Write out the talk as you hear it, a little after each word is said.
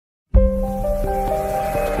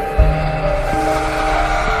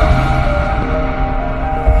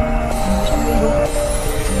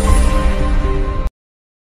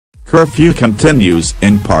Curfew continues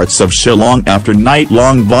in parts of Shillong after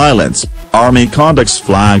night-long violence, Army conducts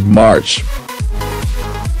flag march.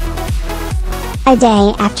 A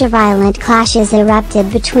day after violent clashes erupted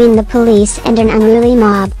between the police and an unruly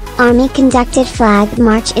mob, Army conducted flag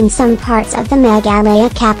march in some parts of the Meghalaya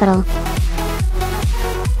capital.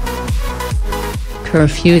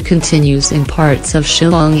 Curfew continues in parts of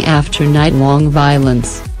Shillong after night-long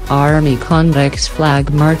violence, Army conducts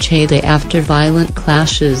flag march. A day after violent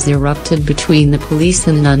clashes erupted between the police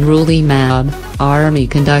and an unruly mob, Army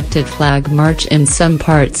conducted flag march in some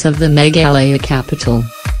parts of the Meghalaya capital.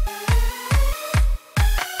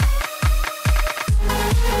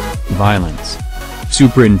 Violence.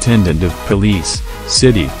 Superintendent of Police,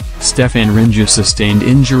 City, Stefan Rinja sustained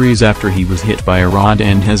injuries after he was hit by a rod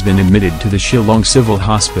and has been admitted to the Shillong Civil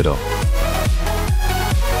Hospital.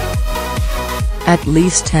 At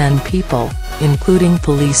least 10 people, including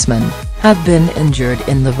policemen, have been injured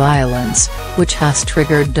in the violence, which has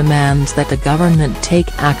triggered demands that the government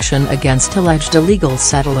take action against alleged illegal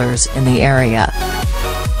settlers in the area.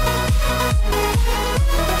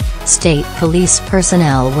 State police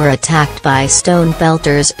personnel were attacked by stone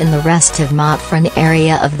pelters in the restive Matfran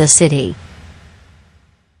area of the city.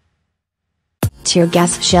 Tear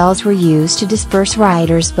gas shells were used to disperse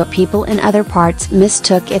rioters, but people in other parts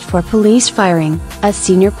mistook it for police firing, a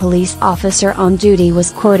senior police officer on duty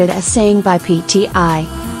was quoted as saying by PTI.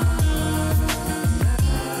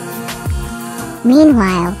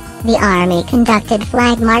 Meanwhile, the army conducted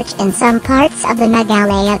flag march in some parts of the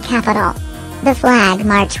Meghalaya capital. The flag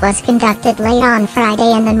march was conducted late on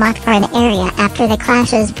Friday in the Matfran area after the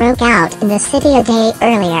clashes broke out in the city a day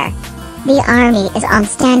earlier. The army is on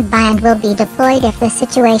standby and will be deployed if the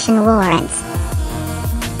situation warrants.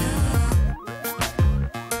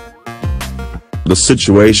 The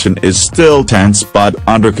situation is still tense but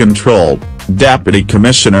under control, Deputy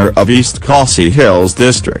Commissioner of East Khasi Hills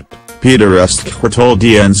District, Peter Estkar told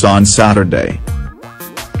DNs on Saturday.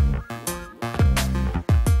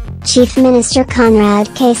 Chief Minister Conrad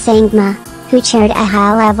K. Sangma, who chaired a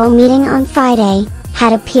high-level meeting on Friday,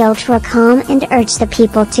 had appealed for a calm and urged the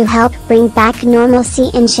people to help bring back normalcy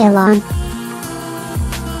in Shillong.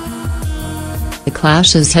 The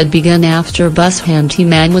clashes had begun after a bus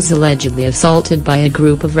handyman was allegedly assaulted by a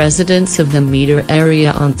group of residents of the Meter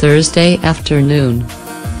area on Thursday afternoon.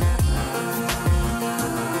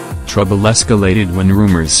 Trouble escalated when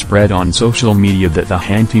rumors spread on social media that the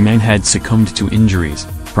handyman had succumbed to injuries,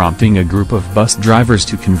 prompting a group of bus drivers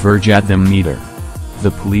to converge at the Meter. The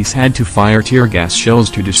police had to fire tear gas shells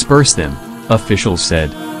to disperse them, officials said.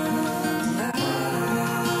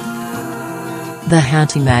 The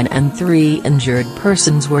handyman and 3 injured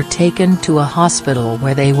persons were taken to a hospital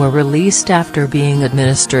where they were released after being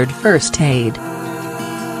administered first aid.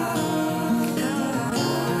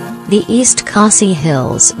 The East Khasi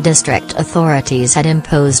Hills District authorities had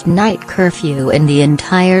imposed night curfew in the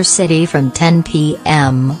entire city from 10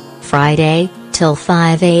 p.m. Friday, till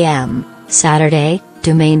 5 a.m. Saturday,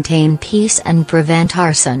 to maintain peace and prevent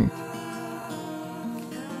arson.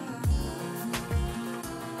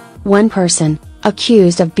 One person,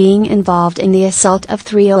 accused of being involved in the assault of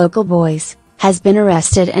 3 local boys, has been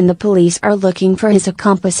arrested and the police are looking for his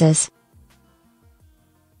accomplices.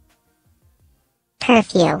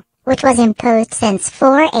 Curfew, which was imposed since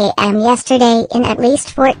 4 a.m. yesterday in at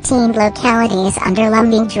least 14 localities under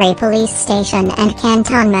Lumbingdre Police Station and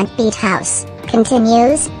Cantonment Beat House,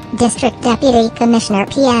 continues, District Deputy Commissioner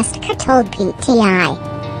P. Estkar told PTI.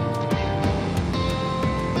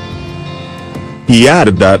 He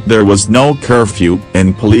added that there was no curfew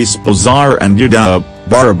in Police Bazaar and Uda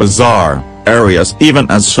Bar Bazaar areas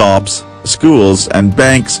even as shops, schools and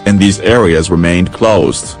banks in these areas remained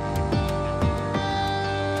closed.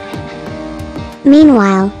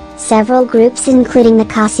 Meanwhile, several groups including the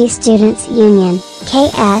Khasi Students' Union,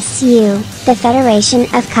 KSU, the Federation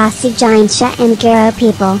of Khasi Jaintia and Garo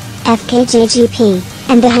People, FKJGP,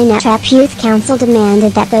 and the Hainetrap Youth Council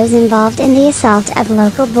demanded that those involved in the assault of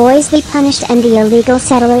local boys be punished and the illegal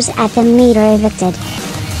settlers at the Meter evicted.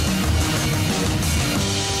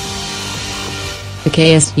 The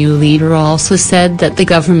KSU leader also said that the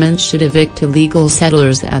government should evict illegal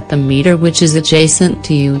settlers at the Meter, which is adjacent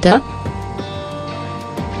to Uda.